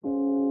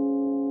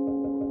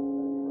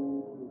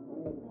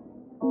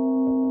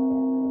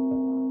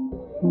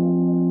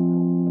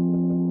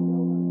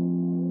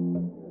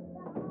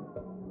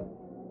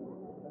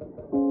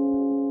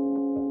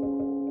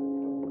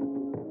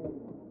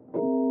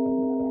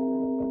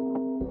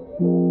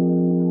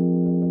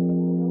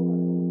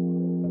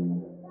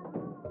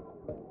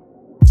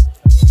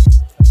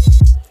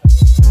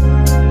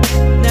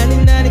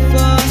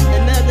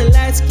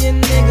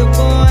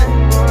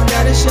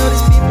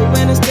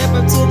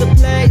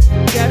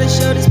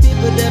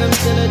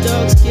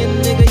skin,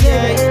 nigga,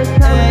 yeah.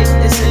 Hey,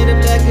 they say the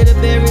blacker the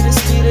berry, the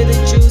sweeter the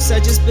juice. I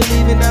just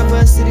believe in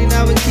diversity,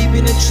 now we're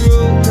keeping it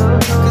true.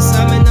 Cause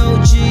I'm an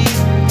OG,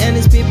 and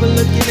these people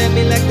looking at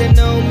me like they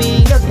know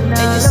me. And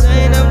you're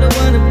saying I'm the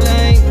one to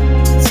blame.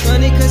 It's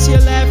funny cause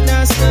your life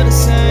now is still the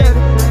same.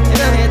 And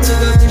I had to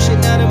go through shit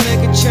now to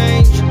make a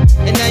change.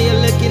 And now you're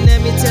looking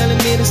at me telling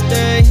me to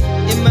stay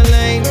in my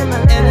lane.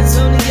 And it's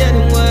only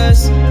getting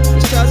worse.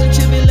 These trials and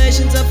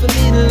tribulations are for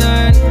me to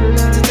learn.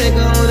 To take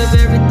a hold of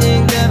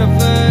everything that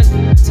I've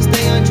earned. To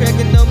stay on track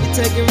and don't be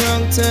taking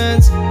wrong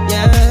turns.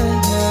 Yeah.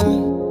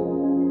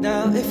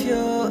 Now if you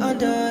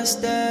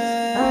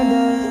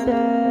understand,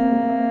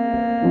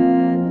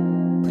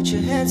 put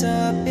your hands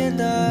up in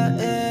the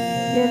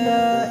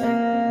air.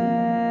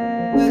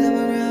 Wave them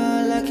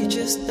around like you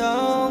just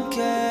don't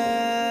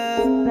care.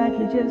 Like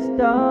you just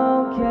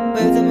don't care.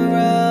 Wave them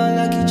around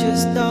like you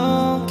just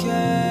don't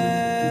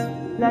care.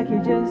 Like you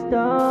just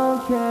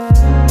don't care.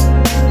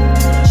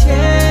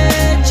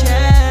 Chit,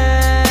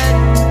 chat.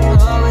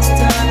 Always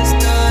turn to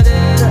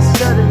stutters.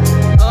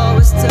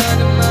 Always turn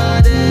to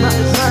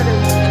mutters.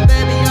 And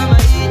baby, I'ma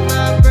eat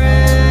my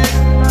bread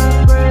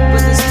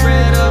with the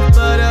spread of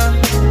butter.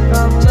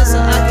 Just so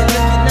I can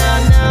look you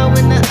now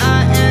in the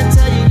eye and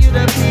tell you you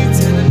the P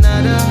to the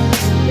nutter.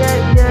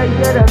 Yeah,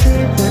 you're the P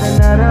to the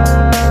nutter.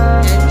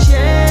 And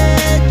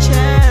Chit,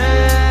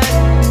 chat.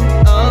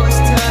 Always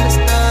turn to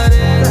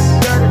stutters.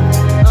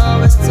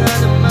 Always turn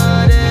to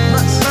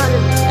mutters.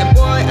 And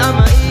boy,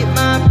 I'ma eat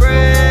my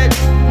bread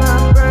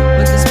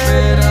with the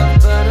spread of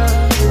butter.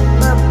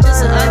 Just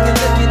so I can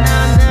look you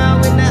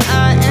now in the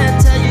eye and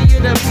tell you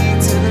you're the P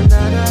to the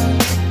nutter.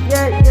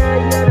 Yeah,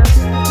 you're the P to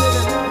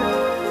the nutter.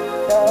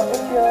 Now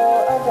if you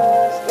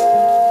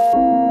understand,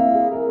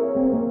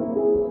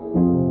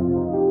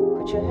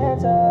 put your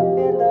hands up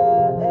in the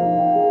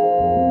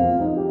air.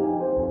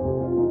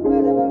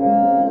 Wave them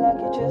around like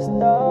you just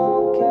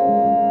don't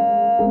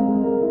care.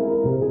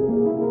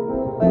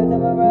 Wave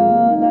them around.